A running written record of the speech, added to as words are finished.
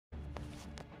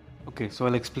Okay, so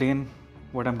I'll explain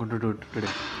what I'm going to do today.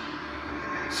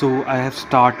 So I have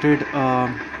started a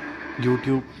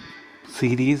YouTube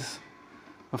series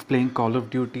of playing Call of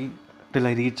Duty till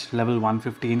I reach level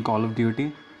 150 in Call of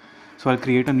Duty. So I'll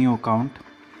create a new account.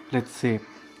 Let's say,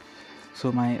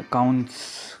 so my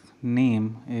account's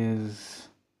name is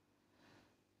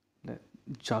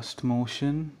Just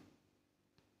Motion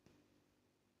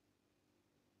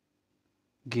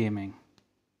Gaming.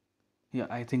 Yeah,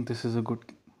 I think this is a good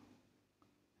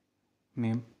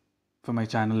name for my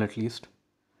channel at least.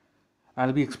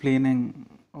 I'll be explaining.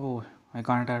 Oh, I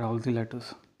can't add all the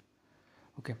letters.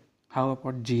 Okay, how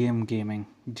about GM Gaming?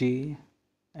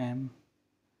 GM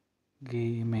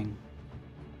Gaming.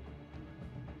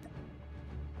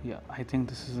 Yeah, I think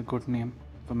this is a good name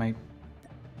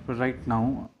for right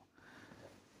now,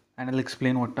 and I'll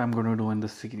explain what I'm going to do in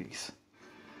this series.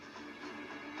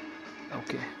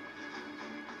 Okay,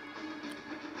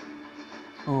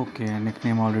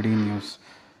 nickname already in use.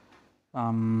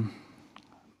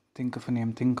 Think of a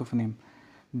name.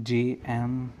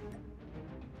 GM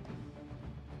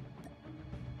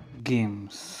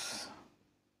Games.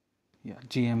 Yeah,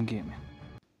 GM Gaming.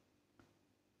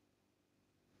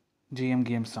 GM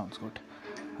Games sounds good.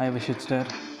 I wish it's there.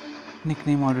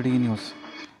 Nickname already in use.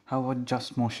 How about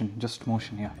Just Motion? Just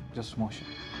Motion, yeah, Just Motion.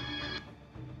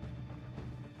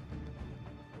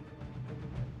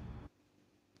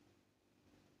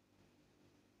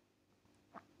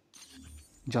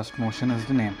 Just Motion is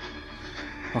the name.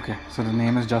 Okay, so the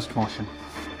name is Just Motion.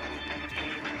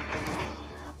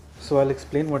 So I'll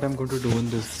explain what I'm going to do in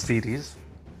this series.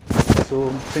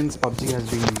 So since PUBG has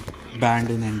been banned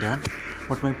in India,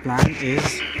 what my plan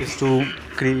is to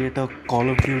create a Call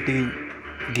of Duty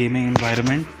gaming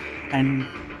environment. And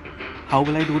how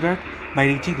will I do that? By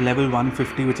reaching level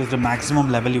 150, which is the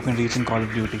maximum level you can reach in Call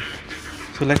of Duty.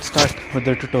 So let's start with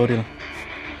the tutorial.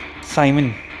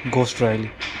 Simon Ghost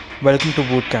Riley, welcome to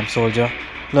bootcamp, soldier.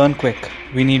 Learn quick.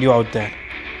 We need you out there.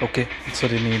 Okay, so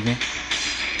they need me.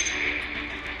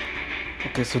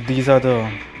 Okay, so these are the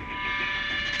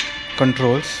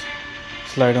controls.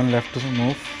 Slide on left to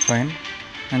move, fine,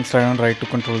 and slide on right to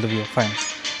control the view, fine.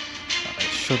 I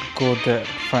should go there,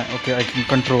 fine. Okay, I can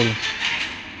control.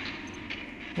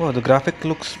 Wow, the graphic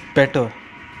looks better.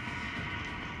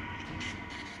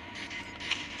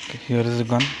 Okay, here is the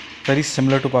gun, very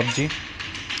similar to PUBG.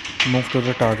 Move to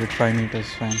the target 5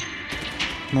 meters, fine.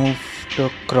 Move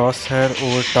the crosshair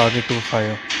over target to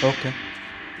fire. Okay.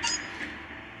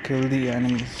 Kill the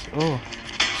enemies. Oh,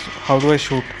 so how do I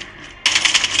shoot?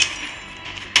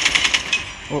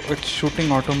 Oh, it's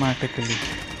shooting automatically.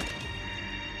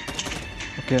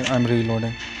 Okay, I'm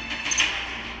reloading.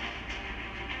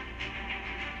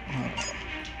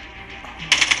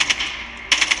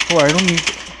 Oh, I don't need.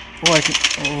 Oh, I can.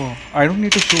 Oh, I don't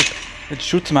need to shoot. It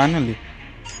shoots manually.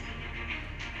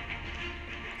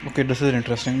 Okay, this is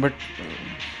interesting, but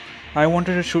I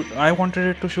wanted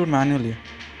it to shoot manually,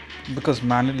 because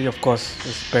manually, of course,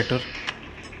 is better.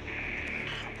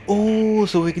 Oh,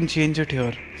 so we can change it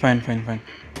here. Fine.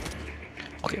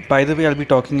 Okay, by the way, I'll be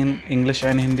talking in English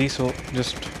and Hindi, so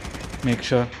just make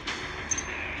sure.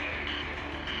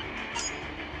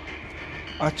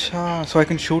 Acha, so I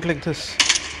can shoot like this.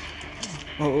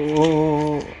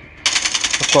 Oh.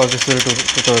 Of course, this is a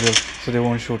tutorial, so they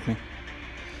won't shoot me.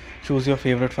 Choose your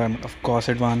favorite fire. Of course,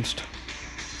 advanced.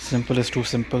 Simple is too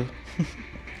simple.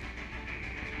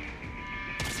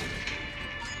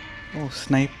 Oh,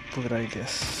 sniper, I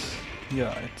guess.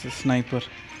 Yeah, it's a sniper.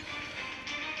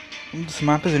 This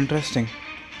map is interesting.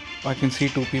 I can see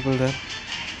 2 people there.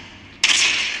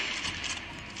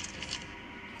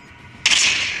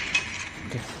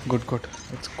 Okay, good.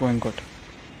 It's going good.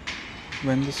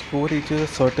 When the score reaches a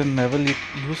certain level, you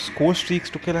use score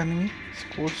streaks to kill enemy.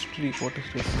 Score streak, what is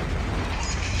this?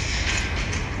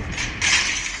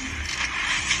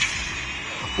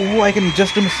 Oh, I can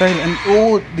adjust the missile, and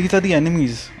oh, these are the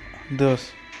enemies. The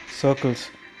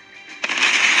circles.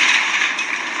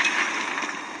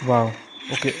 Wow.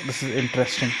 Okay, this is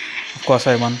interesting. Of course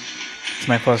I won. It's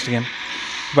my first game.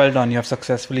 Well done, you have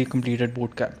successfully completed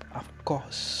bootcamp. Of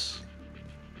course.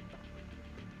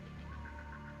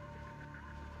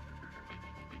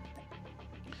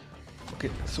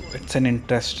 Okay, so it's an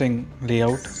interesting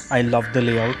layout. I love the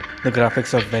layout. The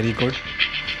graphics are very good.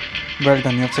 Well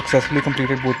done, you have successfully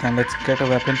completed bootcamp. Let's get a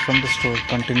weapon from the store.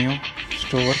 Continue.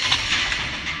 Store.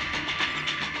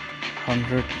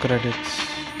 100 credits.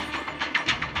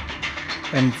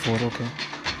 M4, okay.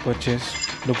 Purchase.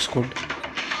 Looks good.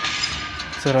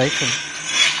 It's a rifle.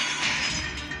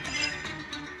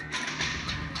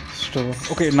 Store.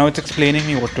 Okay, now it's explaining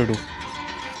me what to do.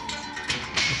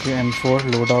 Okay, M4,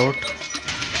 loadout.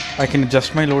 I can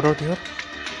adjust my loadout here.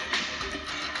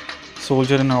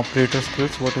 Soldier and operator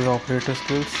skills. What is operator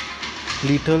skills?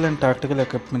 Lethal and tactical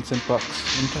equipments and perks.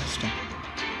 Interesting.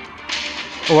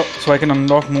 Oh, so I can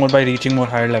unlock more by reaching more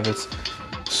higher levels.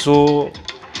 So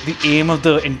the aim of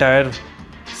the entire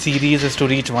series is to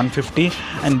reach 150,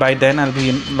 and by then I'll be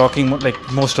unlocking like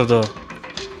most of the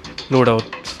loadouts.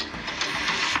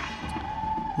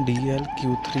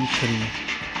 DLQ33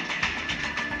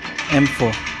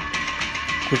 M4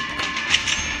 quick.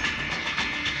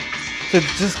 So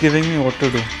it's just giving me what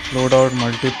to do. Loadout,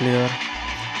 multiplayer.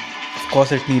 Of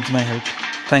course it needs my help.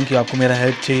 Thank you. आपको मेरा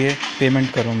help चाहिए.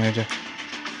 Payment करो मुझे.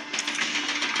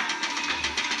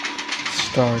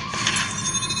 Start.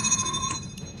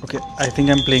 Okay, I think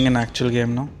I'm playing an actual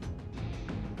game now.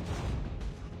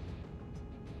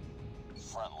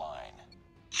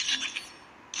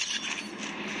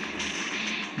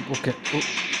 Okay, oh,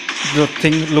 the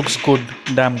thing looks good,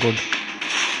 damn good.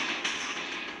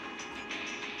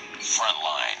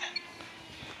 Frontline.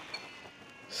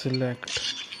 Select.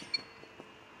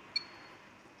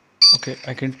 Okay,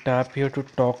 I can tap here to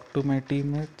talk to my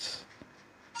teammates.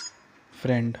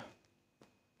 Friend.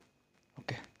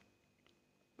 Okay.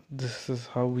 This is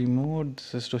how we move.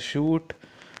 This is to shoot.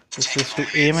 This is to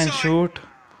aim and shoot.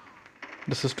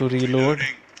 This is to reload.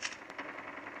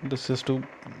 This is to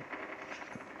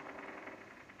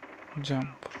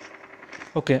jump.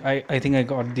 Okay, I think I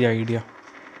got the idea.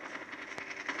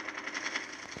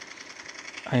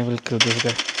 I will kill this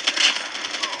guy.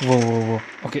 Whoa.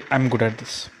 Okay, I'm good at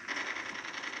this.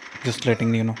 Just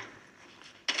letting you know.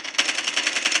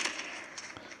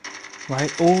 Why?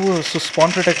 Oh, so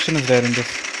spawn protection is there in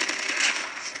this.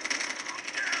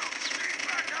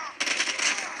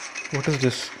 What is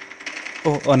this?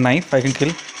 Oh, a knife I can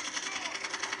kill.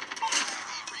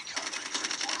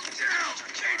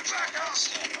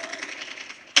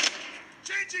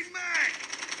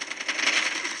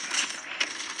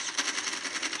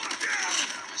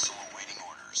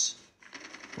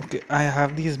 Okay, I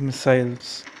have these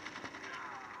missiles.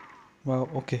 Wow,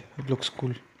 okay, it looks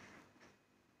cool.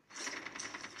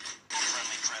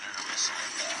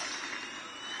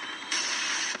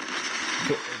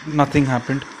 Okay, nothing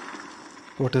happened.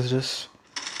 What is this?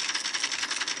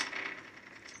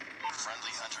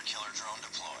 Friendly hunter-killer drone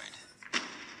deployed.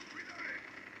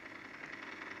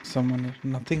 Someone,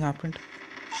 nothing happened.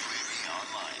 UAV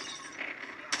online.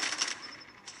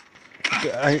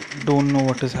 Okay, I don't know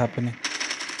what is happening.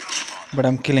 But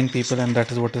I'm killing people and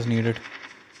that is what is needed.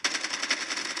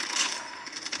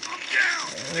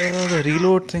 The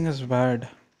reload thing is bad.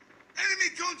 Enemy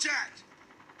contact.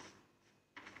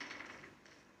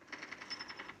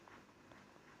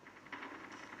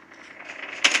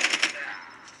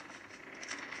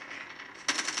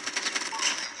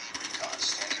 Recon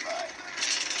standing by.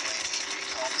 UAV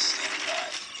recon standing by.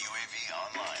 UAV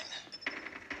online.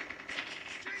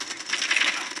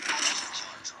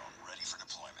 Killer drone ready for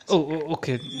deployment. Oh,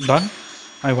 okay, done.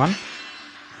 I won.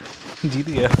 जीत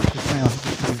गया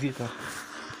इसमें जीत था.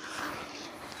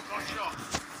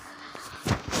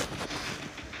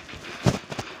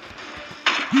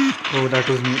 Oh, that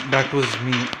was me.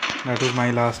 That was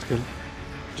my last kill.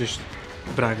 Just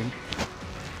bragging.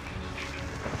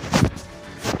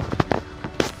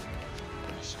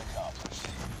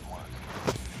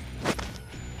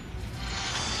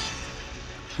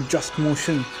 Just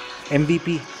motion.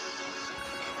 MVP.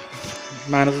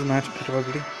 Man of the match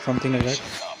probably. Something like that.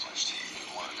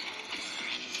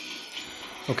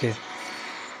 Okay.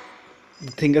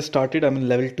 The thing has started. I'm in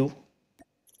level 2.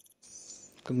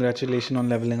 Congratulations on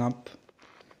leveling up.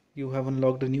 You have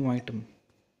unlocked a new item.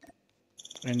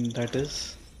 And that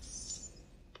is...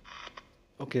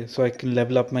 Okay, so I can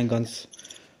level up my guns.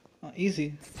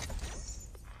 Easy.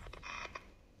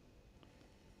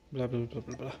 Blah blah blah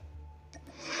blah blah.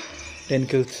 10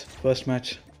 kills. First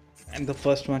match. And the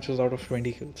first match was out of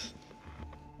 20 kills.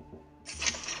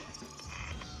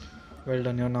 Well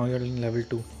done, now you're in level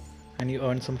 2. And you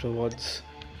earned some rewards.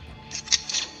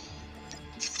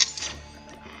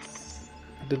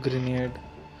 The grenade.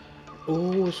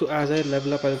 Oh, so as I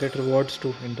level up I'll get rewards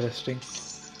too. Interesting.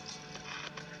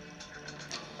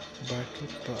 Battle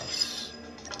pass.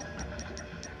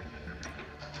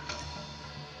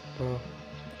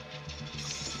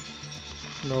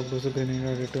 Log was a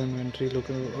grenade, return entry, look,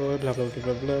 blah blah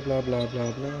blah blah blah blah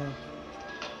blah blah.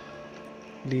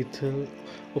 Lethal.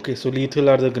 Okay, so lethal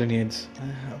are the grenades. I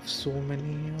have so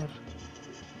many here.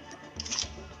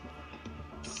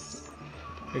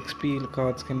 XP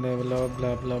cards can level up,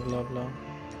 blah blah blah blah.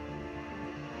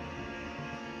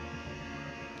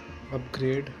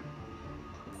 Upgrade.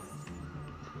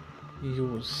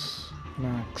 Use.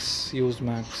 Max. max, use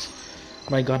max.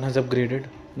 My gun has upgraded.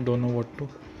 Don't know what to.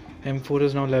 M4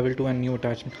 is now level 2 and new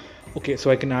attachment. Okay,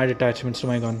 so I can add attachments to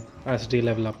my gun as they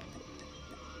level up.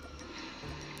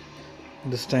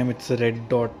 This time it's a red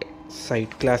dot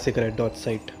sight, classic red dot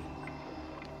sight.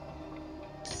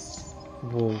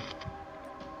 Whoa.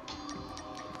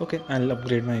 Okay, I'll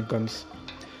upgrade my guns.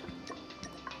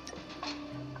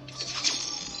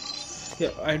 Yeah,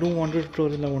 I don't want a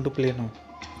tutorial, I want to play now.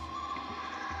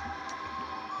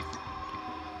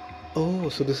 Oh,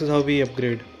 so this is how we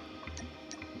upgrade.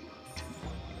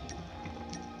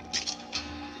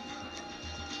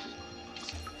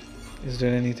 Is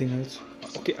there anything else?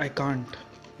 Okay, I can't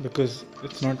because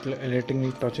it's not letting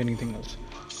me touch anything else.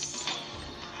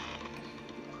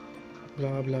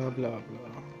 Blah blah blah blah.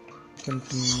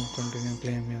 Continue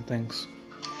playing. Yeah, thanks.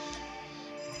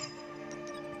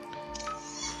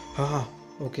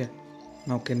 Okay.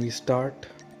 Now can we start?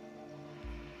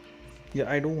 Yeah,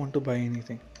 I don't want to buy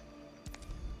anything.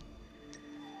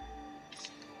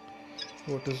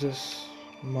 What is this?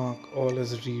 Mark all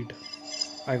as read.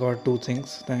 I got 2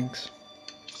 things, thanks.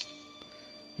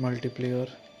 Multiplayer.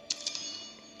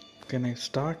 Can I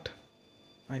start?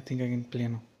 I think I can play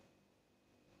now.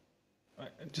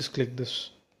 Just click this.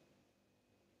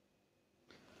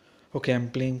 Okay,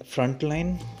 I'm playing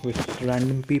frontline with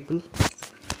random people.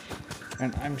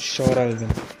 And I'm sure I'll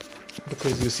win.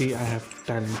 Because you see, I have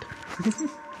talent.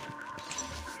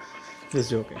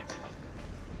 Just joking.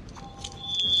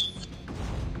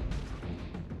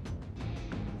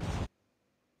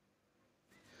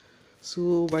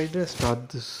 So why did I start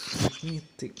this? Let me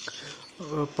think.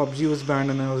 PUBG was banned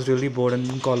and I was really bored,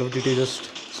 and Call of Duty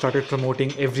just started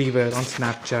promoting everywhere on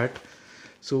Snapchat.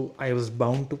 So I was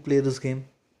bound to play this game.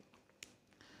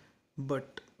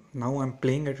 But now I'm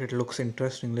playing it, it looks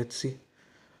interesting. Let's see.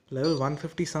 Level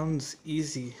 150 sounds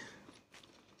easy.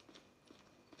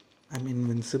 I'm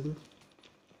invincible.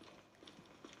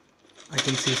 I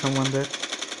can see someone there.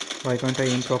 Why can't I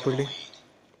aim properly?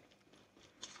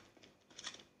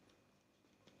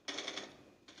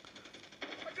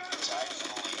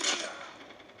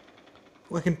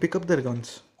 Oh, I can pick up their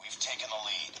guns. We've taken the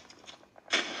lead.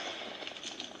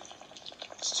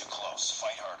 It's too close.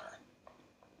 Fight harder.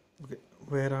 Okay,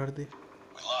 where are they?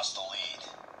 We lost the lead.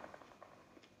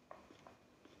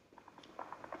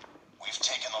 We've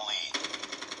taken the lead.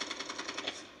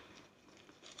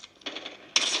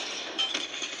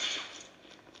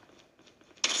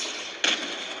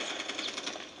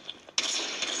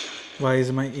 Why is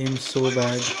my aim so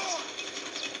bad?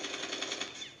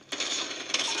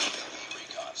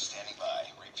 Recon standing by.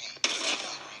 Repeat.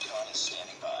 Recon is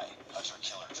standing by. Hunter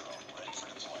killer drone ready for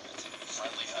deployment.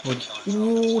 Friendly hunter killer drone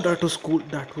Ooh, deployed. that was cool.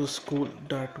 That was cool.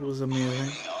 That was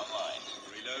amazing. Online.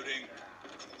 Reloading.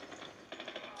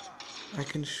 I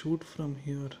can shoot from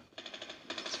here.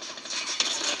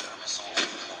 Missile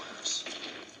orders.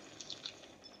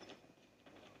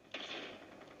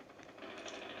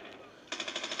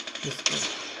 This guy.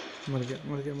 मर गया.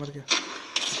 Okay, मर गया.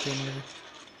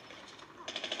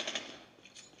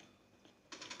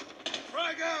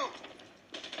 Frag out!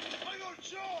 I got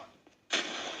shot!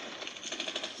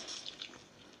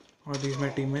 Are these my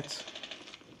teammates?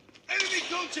 Enemy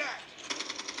contact!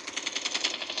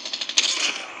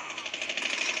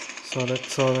 Saw that.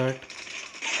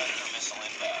 Predator missile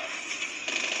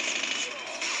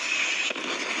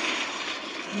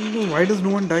inbound. No, why does no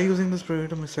one die using this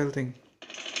Predator missile thing?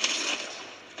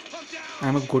 Come down!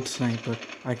 I'm a good sniper.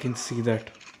 I can see that.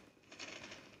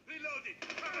 Reloading!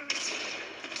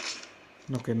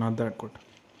 Okay, not that good.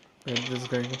 Where did this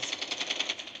guy go?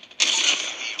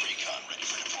 Recon ready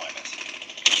for deployment.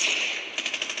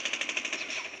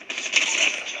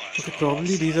 Okay,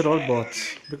 probably these are all bots.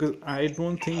 Because I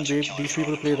don't think these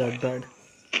people play that bad.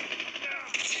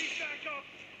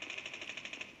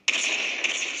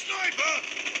 Sniper!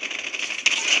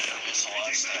 Missile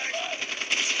on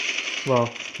standby. Wow,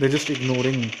 they're just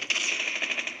ignoring me.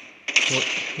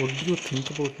 What do you think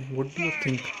about me? What do you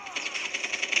think?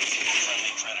 Friendly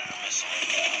Predator missile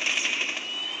inbound.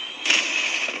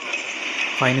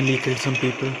 Finally killed some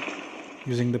people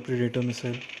using the Predator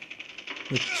missile,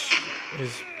 which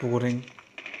is boring.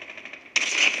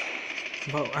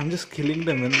 Wow, I'm just killing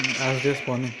them as they're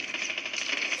spawning.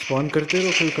 Spawn करते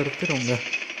रहो, kill करते रहूँगा.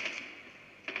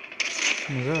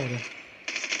 मजा आ रहा है.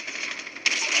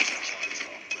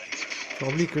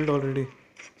 Probably killed already.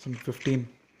 Some 15.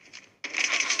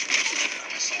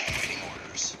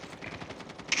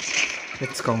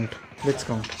 Let's count.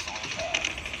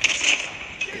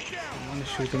 I'm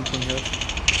shooting from here.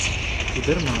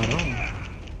 किधर मार रहा हूँ?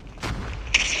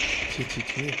 छी.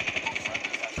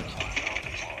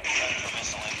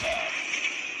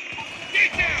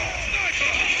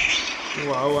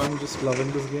 Wow, I am just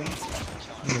loving this game.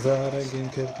 मज़ा आ रहा है गेम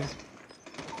खेल के।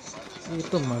 ये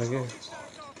तो मर गए।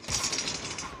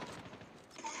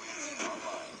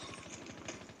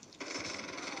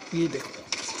 ये देखो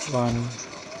 1।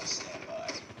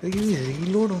 लेकिन ये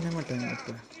रीलोड होने में टाइम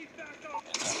लगता है।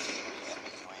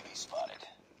 Enemy UAV spotted.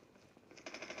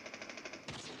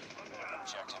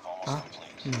 Objective हाँ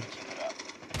almost complete. Keep it up.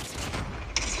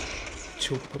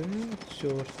 छुप रहे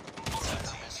चोर।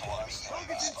 SLR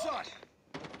standby. Spotted.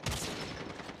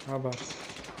 आभार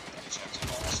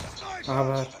Objective almost complete.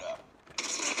 आभार,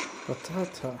 Keep it up. पता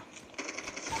था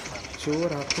चोर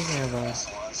आते हैं बाहर।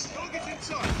 SLR standby.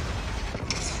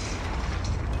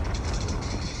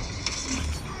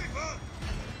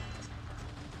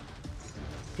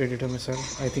 Predator missile.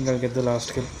 I think I'll get the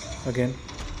last kill again.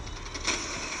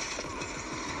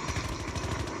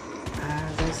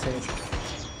 As I said,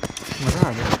 मज़ा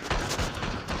आ गया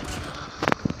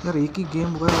यार। एक ही गेम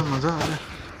हुआ है, मज़ा आ गया।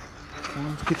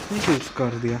 कितने किल्स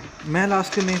कर दिया। मैं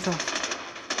लास्ट में नहीं था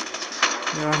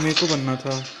यार, मेरे को बनना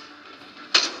था।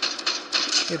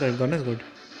 ये that gun is good.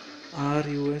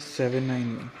 RUS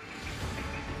 791।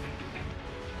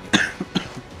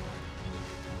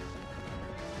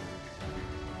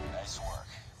 Nice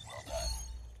work. Well done.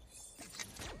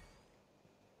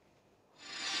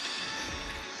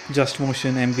 Just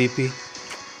motion MVP.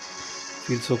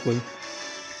 Feels so cool.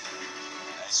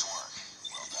 Nice work.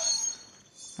 Well done.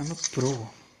 I'm a pro।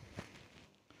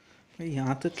 मैं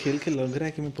यहाँ तक खेल के लग रहा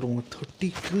है कि मैं प्रो हूँ। 30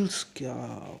 किल्स क्या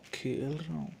खेल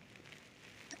रहा हूँ।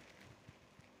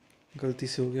 गलती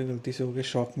से हो गया,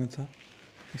 शॉक में था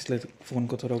इसलिए फ़ोन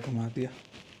को थोड़ा घुमा दिया।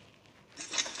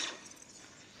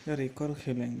 यार एक और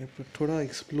खेलेंगे, पर थोड़ा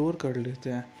एक्सप्लोर कर लेते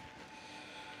हैं।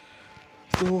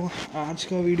 तो आज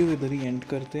का वीडियो इधर ही एंड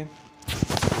करते।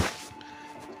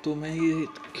 तो मैं ये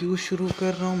क्यों शुरू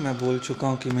कर रहा हूँ, मैं बोल चुका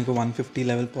हूँ कि मेरे को 150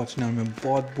 लेवल पहुँचना है और मैं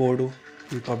बहुत बोर्ड हूँ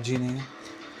कि पबजी नहीं है।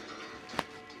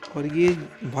 और ये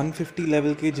 150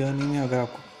 लेवल की जर्नी में अगर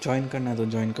आपको ज्वाइन करना है तो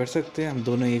ज्वाइन कर सकते हैं। हम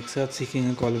दोनों एक साथ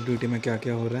सीखेंगे कॉल ऑफ ड्यूटी में क्या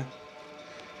क्या हो रहा है।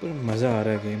 पर मज़ा आ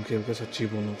रहा है गेम खेल कर, सच्ची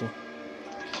बोलूँ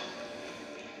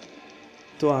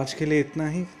तो आज के लिए इतना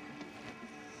ही।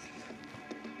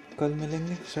 कल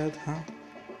मिलेंगे शायद, हाँ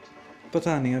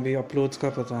पता नहीं, अभी अपलोड्स का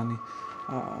पता नहीं।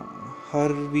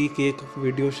 हर वीक एक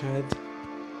वीडियो शायद,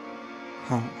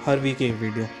 हाँ हर वीक एक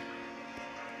वीडियो।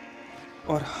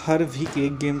 और हर वीक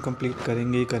एक गेम कंप्लीट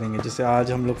करेंगे ही करेंगे। जैसे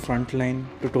आज हम लोग फ्रंट लाइन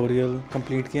ट्यूटोरियल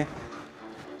कंप्लीट किया।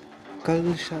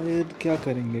 कल शायद क्या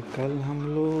करेंगे, कल हम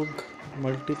लोग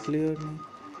मल्टीप्लेयर में,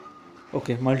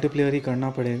 ओके मल्टीप्लेयर ही करना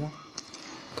पड़ेगा।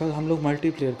 कल हम लोग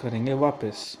मल्टीप्लेयर करेंगे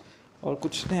वापस और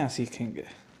कुछ नया सीखेंगे।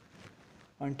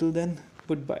 Until then,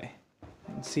 goodbye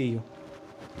and see you.